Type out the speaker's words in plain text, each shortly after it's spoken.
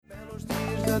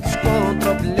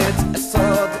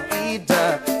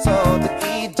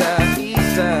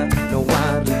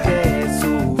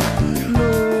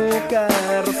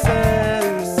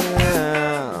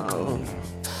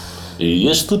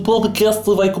este podcast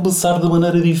vai começar de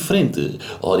maneira diferente.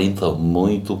 Ora então,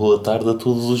 muito boa tarde a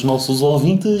todos os nossos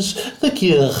ouvintes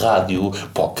daqui a Rádio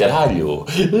Pó Caralho.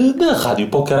 Na Rádio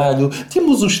Pó Caralho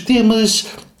temos os temas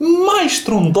mais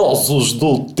trondosos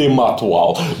do tema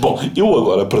atual. Bom, eu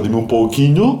agora perdi-me um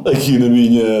pouquinho aqui na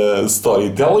minha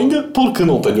storytelling porque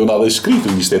não tenho nada escrito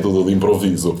e isto é tudo de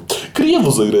improviso.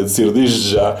 Queria-vos agradecer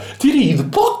desde já terem ido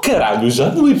para o caralho já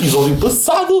no episódio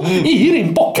passado e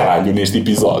irem para o caralho neste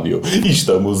episódio. E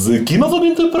estamos aqui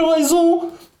novamente para mais um...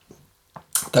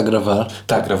 Está a gravar?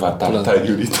 Está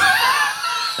Yuri.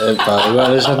 Epá,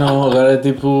 agora já não, agora é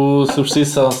tipo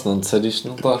substituição, se não disser isto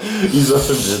não está.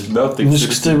 Exatamente, não, tem que Mas ser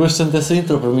gostei assim. Bastante dessa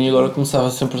intro, para mim agora começava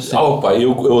sempre assim. Pá,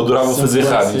 eu adorava Sempre fazer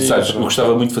rádio, assim, sabes? Eu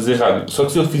gostava muito de fazer rádio. Só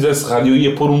que se eu fizesse rádio eu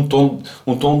ia pôr um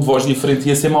tom de voz diferente e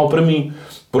ia ser mau para mim.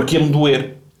 Porque ia-me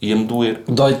doer.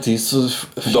 Dói-te isso?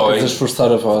 Dói. Estás a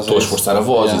esforçar a voz. Estou a esforçar a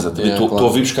voz, exatamente. Estou a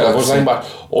ouvir buscar a voz lá em baixo.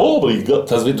 Obrigado.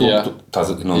 Estás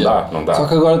a ver? Não dá. Só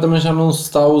que agora também já não se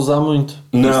está a usar muito.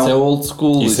 Não. Isso é old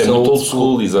school. Isso é muito old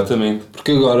school, exatamente.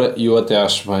 Porque agora, e eu até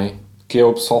acho bem, que é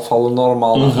o pessoal fala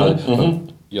normal na rádio.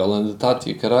 E Holanda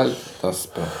Tati, caralho, está-se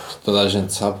pronto. Toda a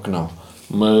gente sabe que não.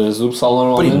 Mas o pessoal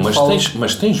normalmente fala...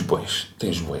 Mas tens bois.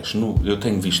 Eu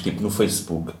tenho visto tipo no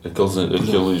Facebook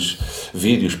aqueles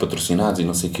vídeos patrocinados e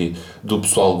não sei o quê, do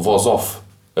pessoal voz off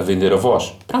a vender a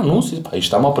voz para anúncios. Pá, isto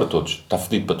está mal para todos, está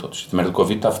fedido para todos. Esta merda do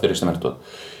Covid está a foder esta merda toda.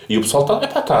 E o pessoal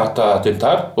está a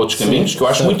tentar outros caminhos que eu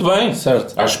acho muito bem.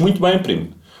 Certo. Acho muito bem, primo.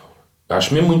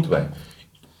 Acho mesmo muito bem.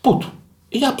 Puto,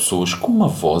 e há pessoas com uma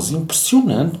voz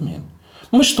impressionante, mano.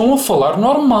 Mas estão a falar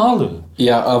normal. E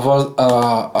há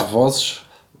vozes...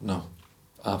 Não.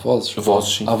 Há vozes.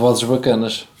 Vozes, sim. Há vozes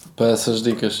bacanas para essas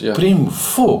dicas. Yeah. Primo,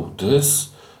 foda-se.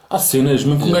 Há cenas,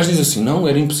 mesmo que um gajo diz assim, não,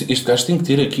 era impossível. Este gajo tem que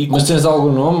ter aqui... Mas tens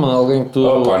algum nome? Alguém que tu...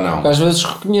 Opa, não. Que às vezes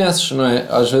reconheces, não é?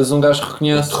 Às vezes um gajo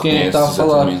reconhece quem é que está a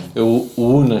falar. O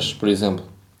Unas, por exemplo.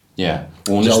 Yeah.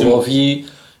 O Unas já o ouvi...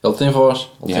 Ele tem voz.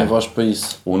 Ele tem voz para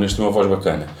isso. O Unas tem uma voz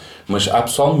bacana. Mas há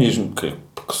pessoal mesmo que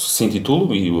se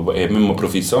intitula, e é mesmo uma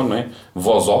profissão, não é?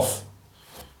 Voz off.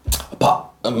 Pá,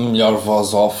 a melhor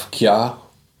voz off que há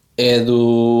é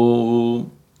do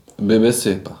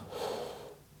BBC, pá.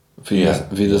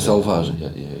 Vida Selvagem.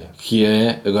 Que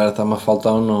é... Agora está-me a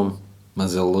faltar um nome.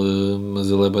 Mas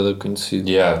ele é bem conhecido.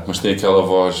 Mas tem aquela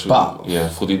voz... Pá,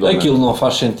 fodida. Aquilo não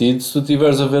faz sentido se tu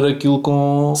estiveres a ver aquilo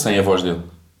com... Sem a voz dele.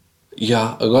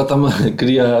 Agora está-me a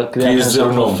queria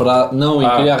arranjar uma frase. Não, e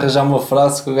queria arranjar uma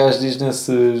frase que o gajo diz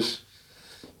nesses...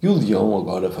 E o Leão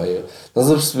agora, velho. Estás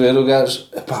a perceber? O gajo...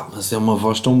 Epá, mas é uma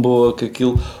voz tão boa que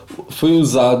aquilo foi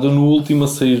usado no Último a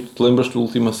Sair. Te lembras do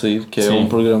Último a Sair? Que é um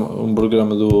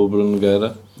programa do Bruno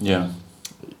Nogueira.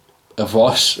 A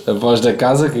voz da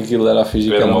casa, que aquilo era a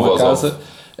fingir que era uma casa.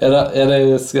 Era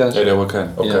esse gajo. Era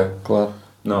bacana, ok. Claro.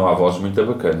 Não, há vozes muito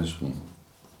bacanas.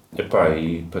 Epá,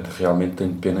 e realmente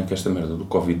tenho pena que esta merda do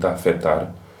Covid está a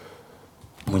afetar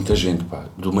muita gente, pá.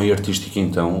 Do meio artístico,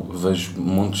 então, vejo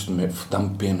montes de merda.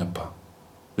 Dá-me pena, pá.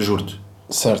 Juro-te.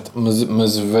 Certo,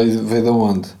 mas veio de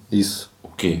onde? Isso? O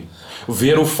quê?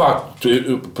 Ver o facto...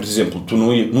 por exemplo, tu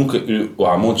não ia... Nunca...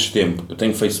 há montes de tempo. Eu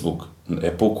tenho Facebook. É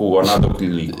pouco ou nada o que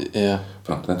lhe ligo.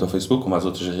 Pronto, tanto o Facebook como as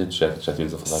outras redes, já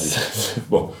tínhamos a falar disso.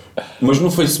 Bom, mas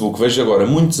no Facebook vejo agora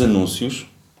muitos anúncios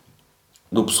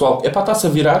do pessoal... está-se a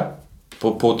virar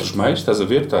para outros meios, estás a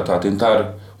ver? Está a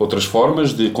tentar outras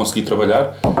formas de conseguir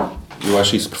trabalhar. Eu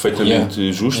acho isso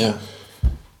perfeitamente justo.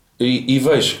 E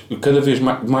vejo cada vez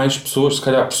mais pessoas, se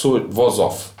calhar pessoas, voz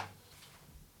off.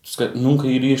 Nunca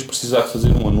irias precisar de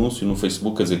fazer um anúncio no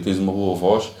Facebook, quer dizer que tens uma boa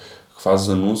voz, que fazes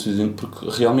anúncios, porque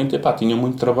realmente, tinham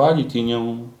muito trabalho e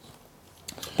tinham...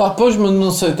 Pois, mas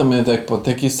não sei também até que ponto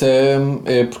é que isso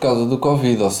é por causa do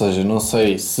Covid, ou seja, não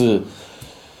sei se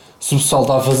o pessoal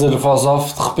está a fazer voz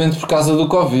off de repente por causa do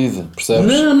Covid,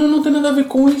 percebes? Não tem nada a ver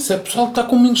com isso, é o pessoal que está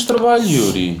com menos trabalho,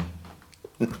 Yuri.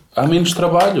 Há menos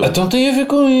trabalho. Então tem a ver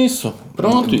com isso.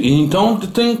 Pronto, e então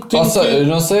tem ou seja, eu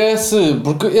não sei se...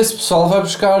 Porque esse pessoal vai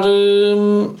buscar...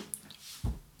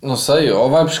 não sei,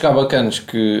 ou vai buscar bacanas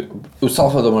que... O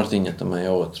Salvador Martinha também é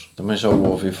outro. Também já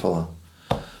o ouvi falar.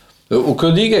 O que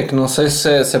eu digo é que não sei se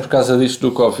é por causa disto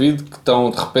do Covid que estão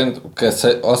de repente...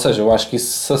 ou seja, eu acho que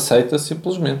isso se aceita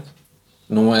simplesmente.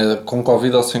 Não é com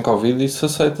Covid ou sem Covid, isso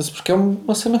aceita-se porque é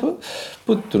uma cena...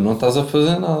 Puto, tu não estás a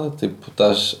fazer nada. Tipo,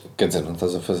 quer dizer, não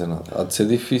estás a fazer nada. Há de ser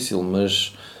difícil,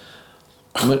 mas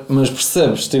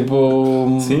percebes?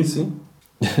 Tipo... Sim.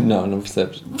 Não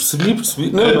percebes?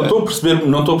 Percebi. Não estou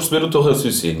a perceber o teu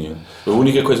raciocínio. A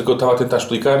única coisa que eu estava a tentar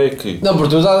explicar é que... Não,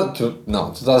 porque tu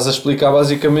estás a explicar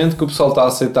basicamente que o pessoal está a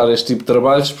aceitar este tipo de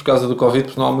trabalhos por causa do Covid,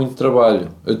 porque não há muito trabalho.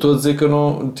 Eu estou a dizer que eu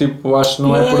não, acho que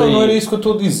não é por aí. Não era isso que eu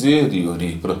estou a dizer,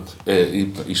 Yuri. Pronto.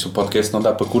 Isto o podcast não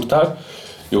dá para cortar.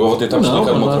 Eu agora vou tentar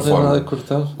explicar de uma outra forma. Nada a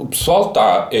cortar. O pessoal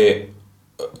está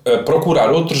a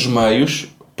procurar outros meios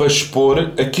para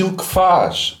expor aquilo que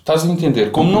faz. Estás a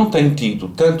entender? Como não tem tido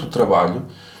tanto trabalho,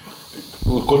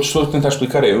 o que eu estou a tentar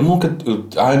explicar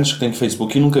há anos que tenho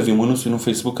Facebook e nunca vi um anúncio no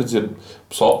Facebook a dizer: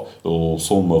 pessoal, eu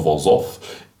sou uma voz off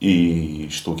e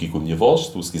estou aqui com a minha voz,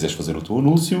 tu se quiseres fazer o teu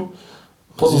anúncio,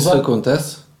 podes usar. Isso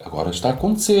acontece? Agora está a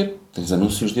acontecer. Tens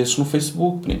anúncios desses no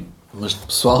Facebook, primo. Mas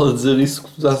pessoal a dizer isso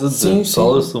que tu estás a dizer. Sim,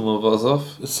 pessoal, eu sou uma voz off.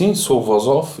 Sim, sou voz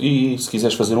off e se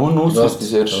quiseres fazer um anúncio, se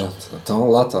quiseres... Então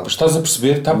lá está. Estás a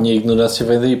perceber? A minha ignorância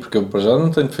vem daí, porque eu para já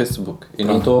não tenho Facebook. E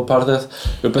não estou a par dessa...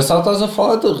 Eu pensava que estás a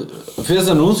falar de... Vês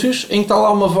anúncios em que está lá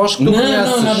uma voz que tu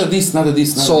conheces. Não, nada disso. Nada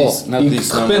disso,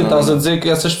 de repente estás a dizer que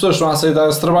essas pessoas estão a aceitar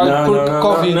esse trabalho porque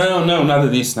Covid. Não, nada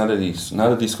disso. Nada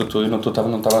disso que eu não estava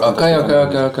a tentar... Ok.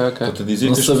 Estou-te a dizer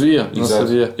não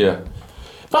sabia. Yeah.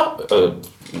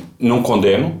 Não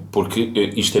condeno, porque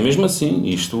isto é mesmo assim.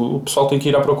 Isto o pessoal tem que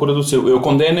ir à procura do seu. Eu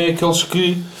condeno aqueles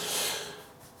que...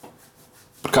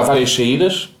 Porque há várias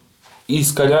saídas e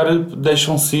se calhar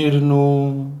deixam-se ir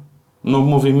no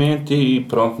movimento e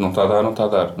pronto, não está a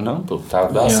dar. Não, está a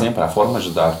dar sempre. Há formas de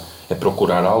dar. É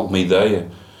procurar algo, uma ideia.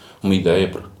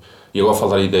 E agora a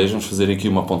falar em ideias, vamos fazer aqui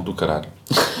uma ponte do caralho.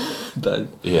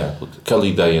 Aquela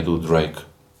ideia do Drake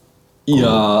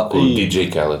com o DJ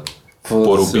Khaled.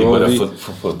 Pôr o bieber a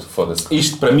foda-se.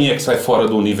 Isto para mim é que sai fora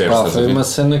do universo. Foi uma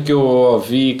cena que eu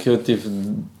ouvi que eu tive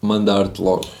de mandar-te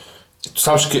logo. Tu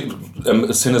sabes que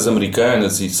cenas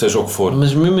americanas e seja o que for.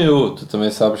 Mas mesmo tu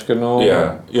também sabes que eu não.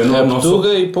 Eu não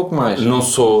sou, e pouco mais. Não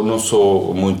sou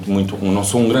muito, não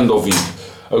sou um grande ouvinte.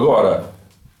 Agora,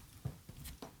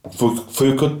 foi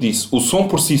o que eu te disse. O som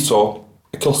por si só,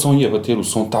 aquele som ia bater, o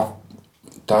som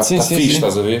está fixe,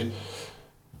 estás a ver?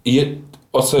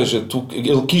 Ou seja,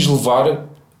 ele quis levar,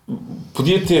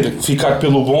 podia ficar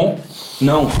pelo bom,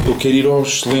 não, eu quero ir ao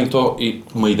excelente, e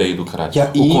uma ideia do caralho.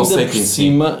 O conceito em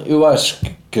cima, eu acho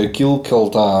que aquilo que ele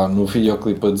está no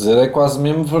videoclipe a dizer é quase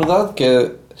mesmo verdade, que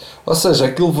é, ou seja,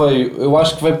 aquilo veio, eu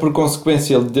acho que veio por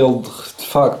consequência dele, de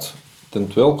facto,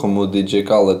 tanto ele como o DJ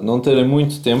Khaled, não terem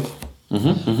muito tempo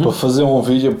para fazer um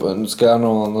vídeo, se calhar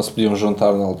não se podiam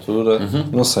juntar na altura,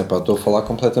 não sei, estou a falar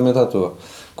completamente à toa.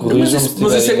 Mas isso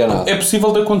é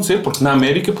possível de acontecer, porque na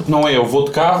América, porque não é eu vou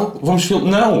de carro, vamos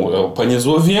filmar. Não, apanhas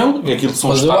o avião e aquilo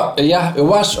são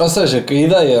eu acho, ou seja, que a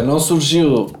ideia não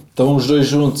surgiu, estão os dois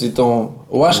juntos e estão.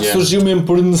 Eu acho que surgiu mesmo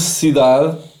por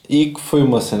necessidade e que foi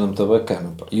uma cena muito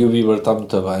bacana. Pá. E o Bieber está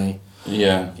muito bem.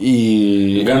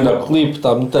 E o clipe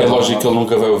está muito bem. É lógico que ele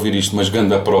nunca vai ouvir isto, mas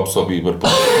ganda props ao Bieber.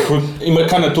 E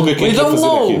Macana Tuga quem quer fazer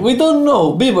aquilo. We don't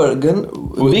know, Bieber.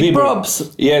 Big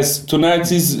props. Yes,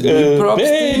 tonight is big props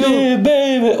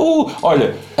baby.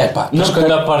 Olha, mas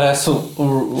quando aparece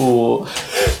o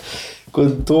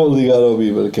quando estou a ligar ao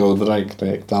Bieber, que é o Drake,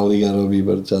 né, que está a ligar ao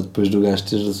Bieber já depois do gajo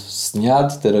ter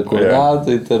sonhado, ter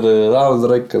acordado e ter o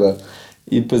Drake, caralho.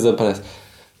 E depois aparece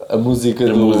a música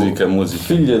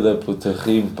filha da puta,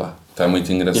 rime, pá. Está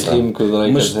muito engraçado. E rime com o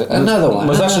Drake.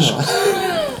 Mas achas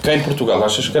cá em Portugal,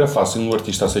 achas que era fácil um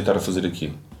artista aceitar a fazer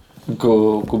aquilo? Que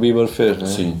o Bieber fez, não é?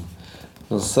 Sim.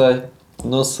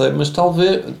 Não sei, mas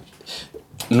talvez...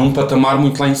 Num patamar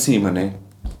muito lá em cima, não é?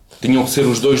 Tinham que ser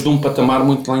os dois de um patamar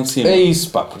muito lá em cima. É isso,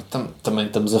 pá, porque também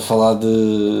estamos a falar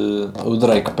de... O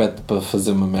Drake pede para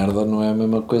fazer uma merda, não é a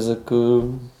mesma coisa que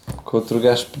outro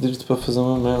gajo pedir-te para fazer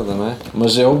uma merda, não é?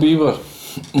 Mas é o Bieber.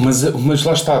 Mas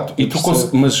lá está.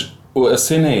 Mas a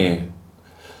cena é...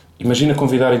 Imagina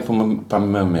convidarem-te para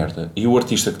uma merda e o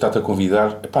artista que está-te a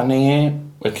convidar, epá, nem é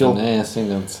aquele... Nem é assim,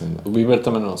 não. O Bieber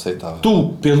também não aceitava.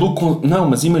 Não,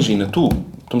 mas imagina,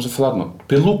 estamos a falar de não,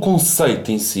 pelo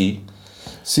conceito em si,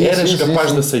 eras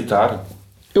capaz de aceitar?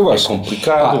 Eu acho. É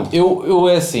complicado. Eu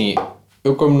é assim,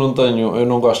 eu como eu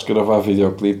não gosto de gravar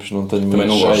videoclipes, não tenho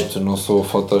muito jeito, não sou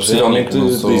fotogénico.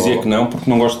 Possivelmente dizia que não, porque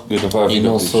não gosto de gravar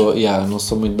videoclipes. E não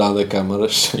sou muito dado a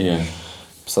câmaras.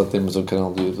 Só temos o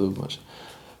canal do YouTube,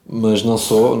 mas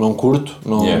não curto,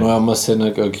 não é uma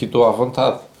cena que aqui estou à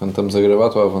vontade, quando estamos a gravar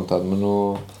estou à vontade, mas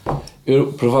não,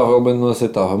 eu provavelmente não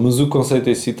aceitava, mas o conceito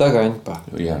em si está a ganho, pá.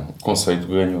 O conceito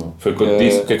ganhou, foi o que eu te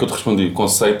disse, o que é que eu te respondi, o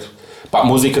conceito, pá, a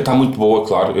música está muito boa,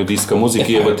 claro, eu disse que a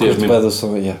música ia bater mesmo. Curto do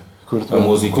som, a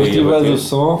música ia bater. Do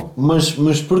som,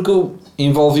 mas porque eu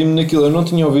envolvi-me naquilo, eu não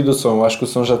tinha ouvido o som, eu acho que o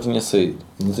som já tinha saído,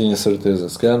 não tinha certeza,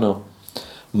 se calhar não,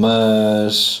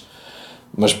 mas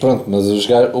Mas pronto, mas os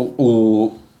gajos,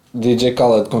 o DJ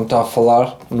Khaled, quando está a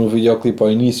falar no videoclipe ao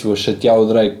início, a chatear o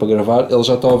Drake para gravar, ele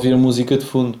já está a ouvir a música de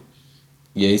fundo.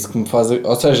 E é isso que me faz...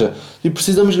 Ou seja,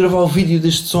 precisamos gravar o vídeo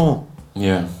deste som.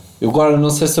 Yeah. Eu agora não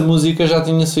sei se a música já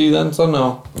tinha saído antes ou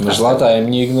não. Mas lá está, é a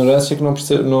minha ignorância que não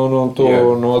percebo,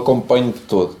 não acompanho de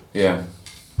todo. Yeah.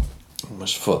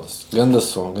 Mas foda-se, grande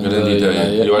som, grande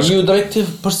ideia. E o Drake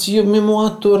parecia mesmo um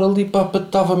ator ali, pá,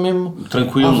 estava mesmo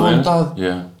tranquilo, à vontade.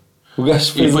 Yeah. O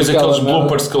gajo fez e depois aqueles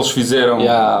bloopers que eles fizeram,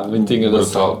 muito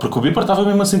engraçado. Porque o Bieber estava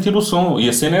mesmo a sentir o som e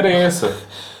a cena era essa.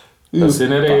 A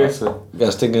cena era essa. O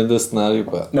gajo tem grande cenário,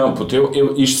 pá. Não, puto,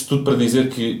 isto tudo para dizer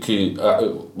que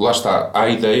lá está, há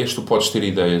ideias, tu podes ter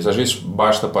ideias. Às vezes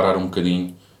basta parar um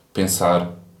bocadinho,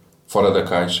 pensar fora da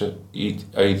caixa e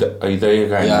a ideia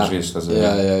ganha às vezes, estás a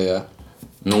ver?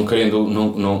 Não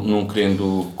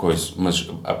querendo coisa, mas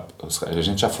a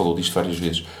gente já falou disto várias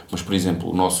vezes, mas por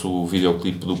exemplo, o nosso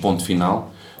videoclipe do ponto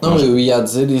final... eu ia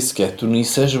dizer isso, que é, tu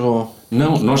nisso és bom.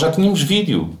 Não, nós já tínhamos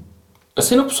vídeo. A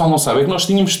cena que o pessoal não sabe é que nós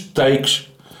tínhamos takes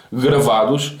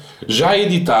gravados, já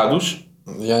editados,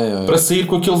 para sair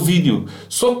com aquele vídeo.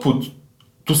 Só que, puto,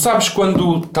 tu sabes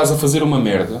quando estás a fazer uma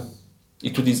merda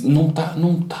e tu dizes, não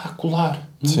está a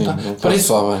colar.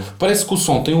 Parece que o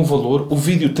som tem um valor, o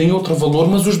vídeo tem outro valor,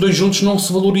 mas os dois juntos não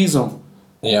se valorizam.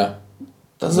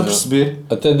 Estás a perceber?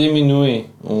 Até diminui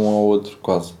um ao outro,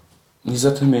 quase.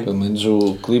 Exatamente. Pelo menos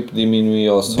o clipe diminui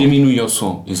ao som. Diminui ao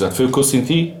som, exato. Foi o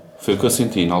que eu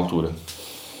senti na altura.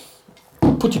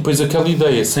 Puto, e depois aquela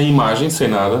ideia, sem imagem, sem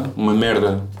nada, uma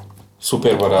merda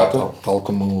super barata. Tal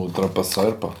como o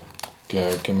Trapaceiro, pá. Que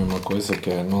é a mesma coisa,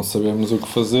 que é não sabemos o que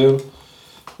fazer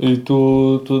e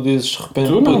tu dizes de repente...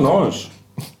 Tu não, nós.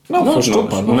 Não, foste tu,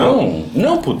 pá.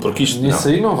 Não, puto, porque isto... Nisso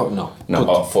aí não vai...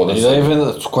 Não, foda-se.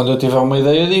 Quando eu tiver uma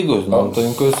ideia digo, não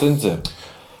tenho coisa sem dizer.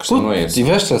 A questão não é essa.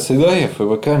 Tiveste essa ideia, foi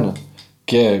bacana.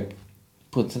 Que é...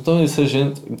 Puto, então isso a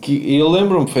gente... E eu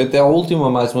lembro-me, foi até a última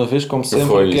mais uma vez, como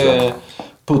sempre, é...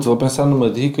 Puto, vou pensar numa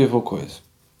dica e vou coisa.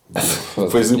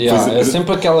 É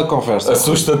sempre aquela conversa.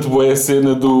 Assusta-te bem a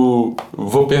cena do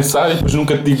vou pensar e depois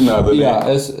nunca te digo nada.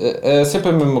 É sempre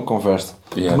a mesma conversa.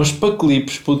 Mas para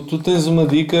clipes, puto, tu tens uma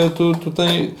dica, tu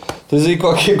tens aí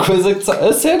qualquer coisa que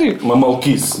a sério. Uma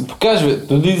maluquice. Porque às vezes,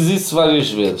 tu dizes isso várias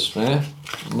vezes, não é?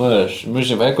 Mas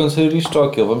imagina, vai acontecer isto ou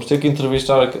aquilo, vamos ter que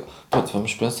entrevistar aquilo. Puto,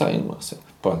 vamos pensar em uma cena.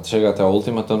 Pronto, chega até à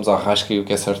última, estamos à rasca e o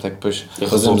que é certo é que depois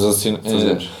fazemos assim.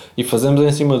 E fazemos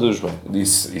em cima dos bem.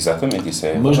 Exatamente, isso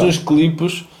é. Mas nos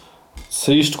clipes,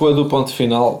 saíste com a do ponto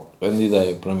final, grande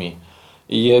ideia para mim.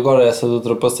 E agora essa do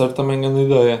Trapaceiro também grande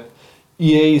ideia.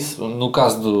 E é isso, no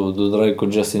caso do Drake com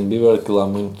o Justin Bieber, aquilo há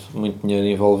muito dinheiro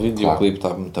envolvido e o clipe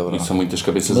está muito bravo. E são muitas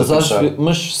cabeças a pensar.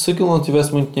 Mas se aquilo não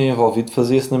tivesse muito dinheiro envolvido,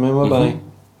 fazia-se na mesma bem.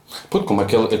 Puto, como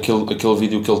aquele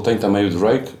vídeo que ele tem também, o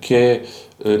Drake, que é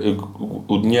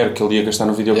o dinheiro que ele ia gastar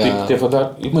no videoclipe que teve a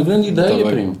dar. Uma grande ideia,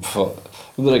 primo.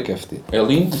 O Drake é fedido. É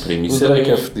lindo, primo. O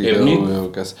Drake é fedido. É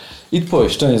bonito. E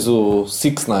depois tens o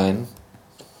 6ix9ine,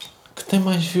 que tem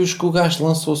mais views que o gajo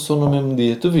lançou o som no mesmo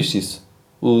dia. Tu viste isso?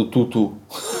 O Tutu.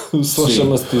 O som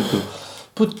chama-se Tutu.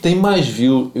 Puto, tem mais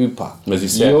views. E pá. Mas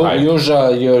isso eu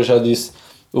já disse,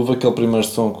 houve aquele primeiro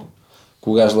som que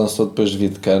o gajo lançou depois de vir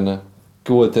de cana,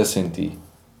 que eu até senti.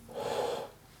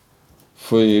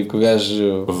 Foi que o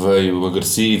gajo... Veio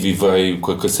agressivo e veio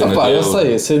com a cena dele. Eu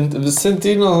sei,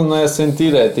 sentir não é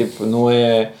sentir, é tipo, não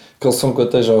é aquele som que eu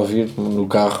esteja a ouvir no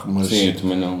carro, mas... Sim, eu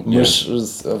também não. Mas,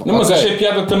 mas achei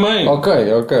piada também. Ok,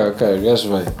 o gajo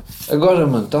veio. Agora,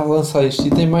 mano, está a lançar isto e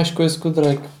tem mais coisa que o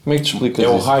Drake. Como é que te explicas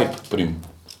isso? É o hype, primo.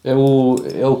 É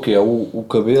o quê? É o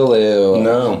cabelo? É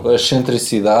a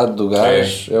excentricidade do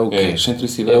gajo? É o quê? É a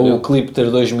excentricidade. É o clipe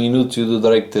ter 2 minutos e o do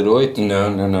Drake ter 8?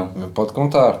 Não. Pode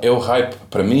contar. É o hype.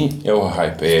 Para mim, é o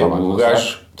hype. É o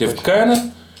gajo teve de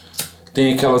cana,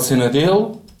 tem aquela cena dele,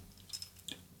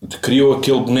 criou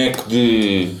aquele boneco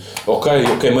de ok,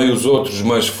 eu queimei os outros,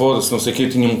 mas foda-se, não sei o quê,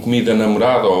 tinham comida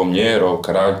namorada ou mulher ou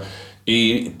caralho.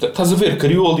 E estás a ver,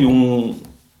 criou ali um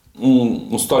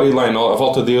storyline à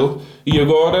volta dele e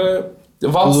agora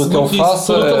vale-se tudo o que ele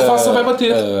faça vai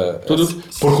bater.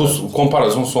 Porque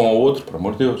comparas um som ao outro, por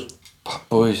amor de Deus. Pá,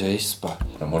 pois, é isso, pá.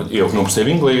 Eu que não percebo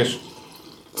inglês.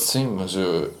 Sim, mas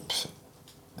eu...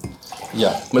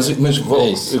 Mas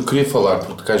eu queria falar,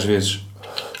 porque às vezes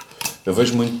eu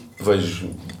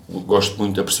gosto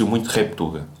muito, aprecio muito rap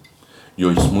tuga. E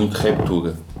ouço muito rap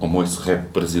tuga, como ouço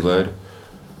rap brasileiro.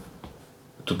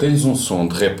 Tu tens um som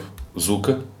de rap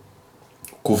zuca,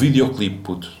 com o videoclipe,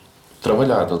 puto,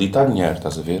 trabalhado, ali está dinheiro,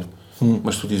 estás a ver?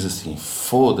 Mas tu dizes assim,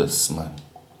 foda-se, mano.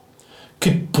 Que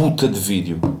puta de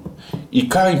vídeo. E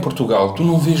cá em Portugal tu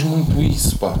não vês muito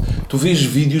isso, pá. Tu vês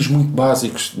vídeos muito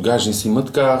básicos. Gajos em cima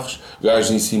de carros, gajos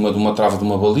em cima de uma trave de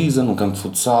uma baliza, num campo de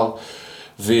futsal.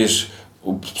 Vês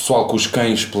o pessoal com os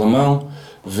cães pela mão.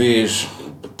 Vês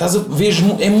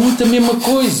é muito a mesma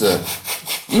coisa.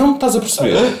 Não me estás a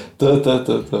perceber? Tô.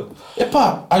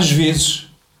 Epá, às vezes...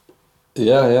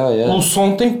 Yeah. O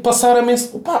som tem que passar a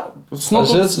mensagem.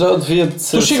 Às vezes não devia de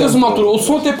ser. Tu chegas a uma altura, o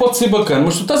som até pode ser bacana,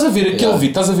 mas tu estás a ver aquele vídeo,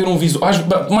 estás a ver um visual.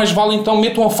 Mais vale então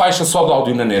metam uma faixa só de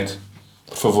áudio na net,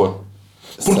 por favor.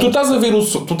 Porque tu estás a ver o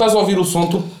som, tu estás a ouvir o som,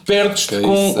 tu perdes-te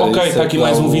ok, está aqui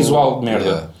mais um visual de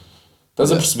merda.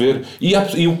 Estás a perceber? E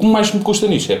o que mais me custa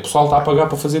nisto é que o pessoal está a pagar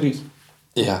para fazer isso.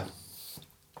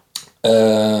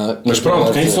 Mas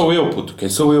pronto, quem sou eu, puto? Quem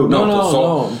sou eu?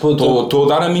 Estou a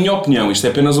dar a minha opinião. Isto é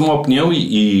apenas uma opinião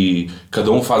e cada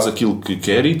um faz aquilo que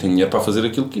quer e tem dinheiro para fazer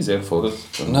aquilo que quiser,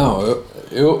 foda-se. Não,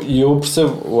 eu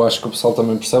percebo, eu acho que o pessoal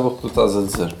também percebe o que tu estás a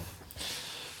dizer.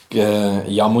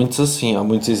 E há muitos assim, há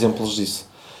muitos exemplos disso.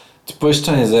 Depois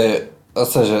tens, ou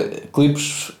seja,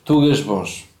 clipes tugas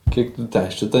bons. O que é que tu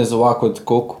tens? Tu tens o Água de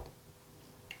Coco.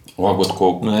 O Água de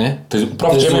Coco. Não é? O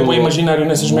Props Jam é bem imaginário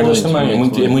nessas merdas também. É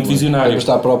muito visionário.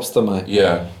 Está Props também.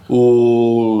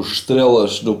 O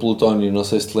Estrelas do Plutónio, não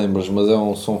sei se te lembras, mas é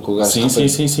um som que o gajo...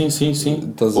 Sim.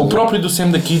 O próprio do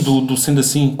Sendo Aqui, do Sendo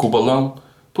Assim, com o balão.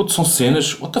 Puto, são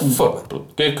cenas... What the fuck?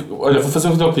 Olha, vou fazer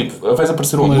um videoclipe. Vais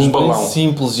aparecer um balão. Mas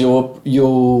simples. Eu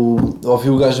ouvi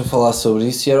o gajo a falar sobre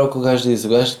isso e era o que o gajo diz. O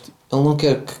gajo... Ele não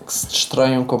quer que se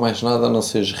distraiam com mais nada a não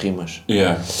ser as rimas.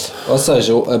 Ou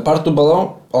seja, a parte do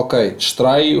balão, ok,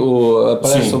 distrai,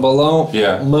 aparece o balão,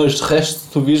 mas de resto,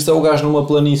 tu vires, é o gajo numa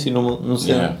planície, no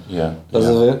centro. Estás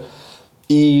a ver?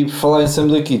 E falar em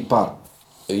sempre daqui, pá,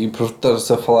 e por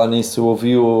estar-se a falar nisso,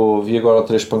 eu ouvi agora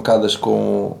 3 pancadas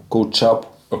com o Chapo,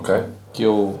 que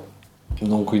eu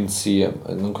não conhecia,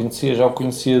 já o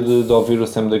conhecia de ouvir o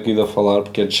sempre daqui a falar,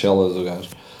 porque é de Chelas o gajo,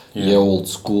 e é old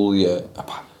school, e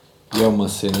é uma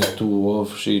cena que tu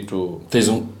ouves e tu... Tens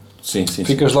um... Sim,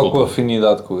 ficas logo com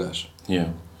afinidade com o gajo.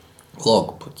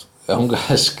 Logo, puto. É um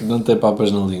gajo que não tem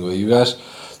papas na língua. E o gajo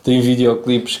tem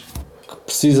videoclipes que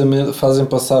precisamente fazem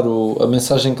passar a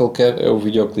mensagem que ele quer, é o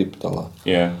videoclipe, está lá.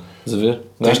 Estás a ver?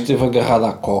 O gajo esteve agarrado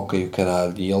à coca e o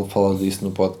caralho, e ele fala disso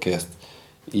no podcast.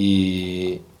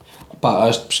 E... pá,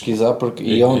 has de pesquisar,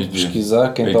 e onde pesquisar,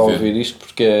 quem está a ouvir isto,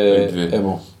 porque é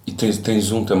bom. E tens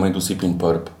um também do Sipping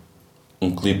Purp. Um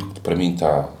clipe que para mim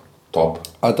está top.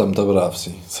 Está muito bravo,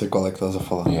 sim. Sei qual é que estás a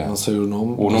falar. Não sei o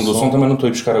nome. O nome do som também não estou a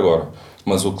buscar agora.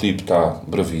 Mas o clipe está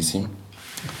bravíssimo.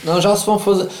 Não, já se vão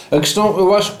fazer... A questão,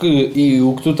 eu acho que... E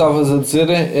o que tu estavas a dizer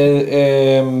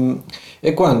é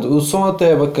quando o som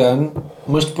até é bacana,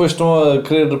 mas depois estão a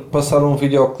querer passar um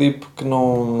videoclipe que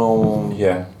não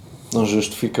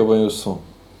justifica bem o som.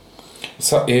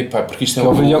 Porque isto é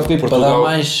um videoclipe para dar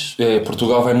mais...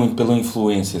 Portugal vai muito pela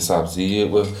influência, sabes? E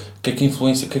o que é que a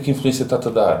influência está-te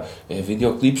a dar? É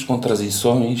videoclipes com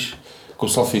transições, que o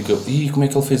pessoal fica, como é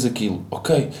que ele fez aquilo?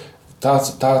 Ok,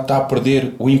 está a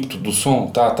perder o ímpeto do som,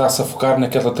 está-se a focar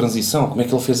naquela transição, como é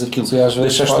que ele fez aquilo? Sim, às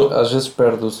vezes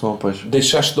perde o som, pois.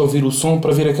 Deixaste de ouvir o som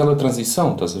para ver aquela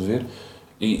transição, estás a ver?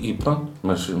 E pronto,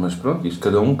 mas pronto, isto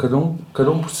cada um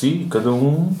por si, cada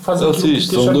um faz aquilo que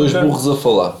são dois burros a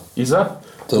falar. Exato.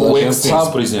 O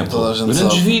Extense, por exemplo,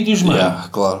 grandes vídeos, mano.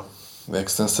 Claro. O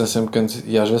Extense tem sempre grande,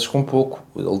 e às vezes com pouco.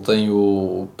 Ele tem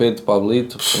o Pedro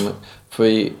Pablito,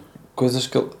 foi coisas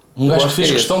que ele... Um gajo que fez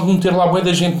questão de meter lá bué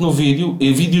da gente no vídeo,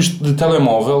 e vídeos de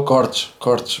telemóvel. Cortes.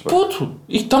 Puto,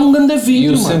 e está um grande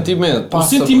vídeo, e o sentimento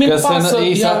passa.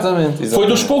 Exatamente. Foi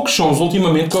dos poucos sons,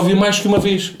 ultimamente, que eu ouvi mais que uma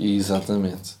vez.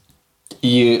 Exatamente.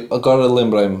 E agora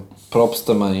lembrei-me, props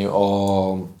também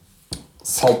ao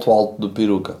Salto Alto do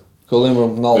Peruca. Que eu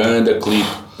lembro-me na altura.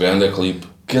 Ganda clipe.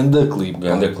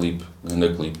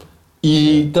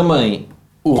 E também...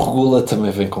 O Regula também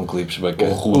vem com clipes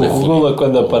bacanas. O Regula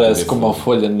quando aparece com uma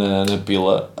folha na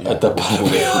pila a tapar a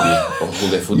ver. O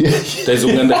Regula é fudido. Tens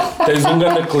um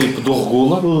grande clipe do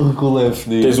Regula. O Regula é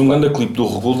fudido. Tens um grande clipe do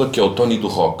Regula que é o Tony do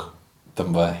Rock.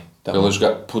 Também. Ele a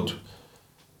jogar... Puto.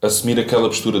 Assumir aquela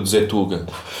postura do Zé Tuga.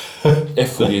 É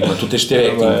fudido, mas tu tens de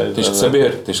ter acting.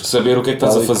 Tens que saber o que é que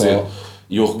estás a fazer.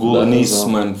 E o Regula nisso,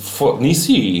 mano,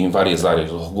 nisso e em várias áreas,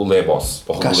 o Regula é boss.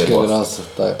 Acho que é graça,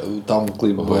 está um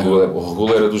clipe. O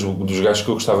Regula era dos gajos que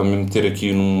eu gostava mesmo de ter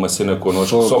aqui numa cena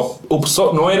connosco. O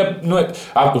pessoal, não é,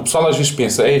 o pessoal às vezes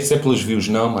pensa, isso é pelas views,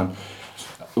 não, mano.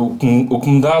 O que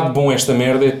me dá de bom esta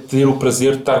merda é ter o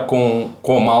prazer de estar com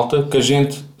a malta que a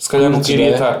gente se calhar não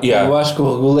queria estar. Eu acho que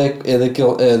o Regula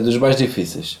é dos mais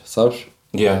difíceis, sabes?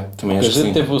 Também acho que sim. A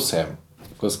gente teve o Sam,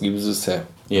 conseguimos o Sam.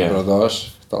 Para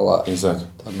nós... Está lá. Exato.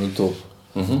 Está no topo.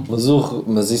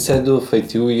 Mas isso é do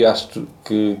feitio e acho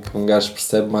que um gajo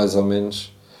percebe mais ou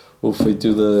menos o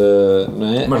feitio da... Não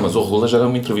é? Mas o Rola já deu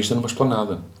uma entrevista numa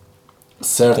esplanada.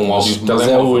 Certo, com mas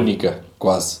é a única,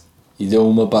 quase. E deu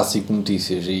uma para a SIC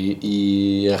Notícias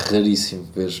e é raríssimo,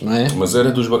 vês, não é? Mas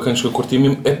era dos bacanos que eu curtia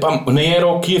mesmo. Epá, nem era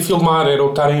o que ia filmar, era o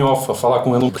estar em off, a falar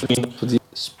com ele um bocadinho.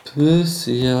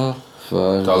 Especial.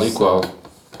 Tal e qual.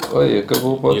 Oi,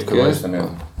 acabou o podcast. E acabou esta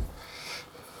merda.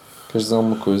 Queres dizer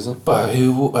alguma coisa? Pá,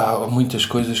 há muitas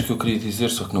coisas que eu queria dizer,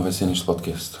 só que não vai ser neste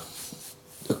podcast.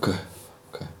 Ok.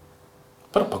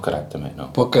 Para o caralho também, não?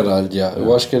 Para o caralho, já.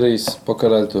 Eu acho que era isso. Para o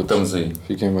caralho todos. Estamos aí.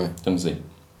 Fiquem bem. Estamos aí.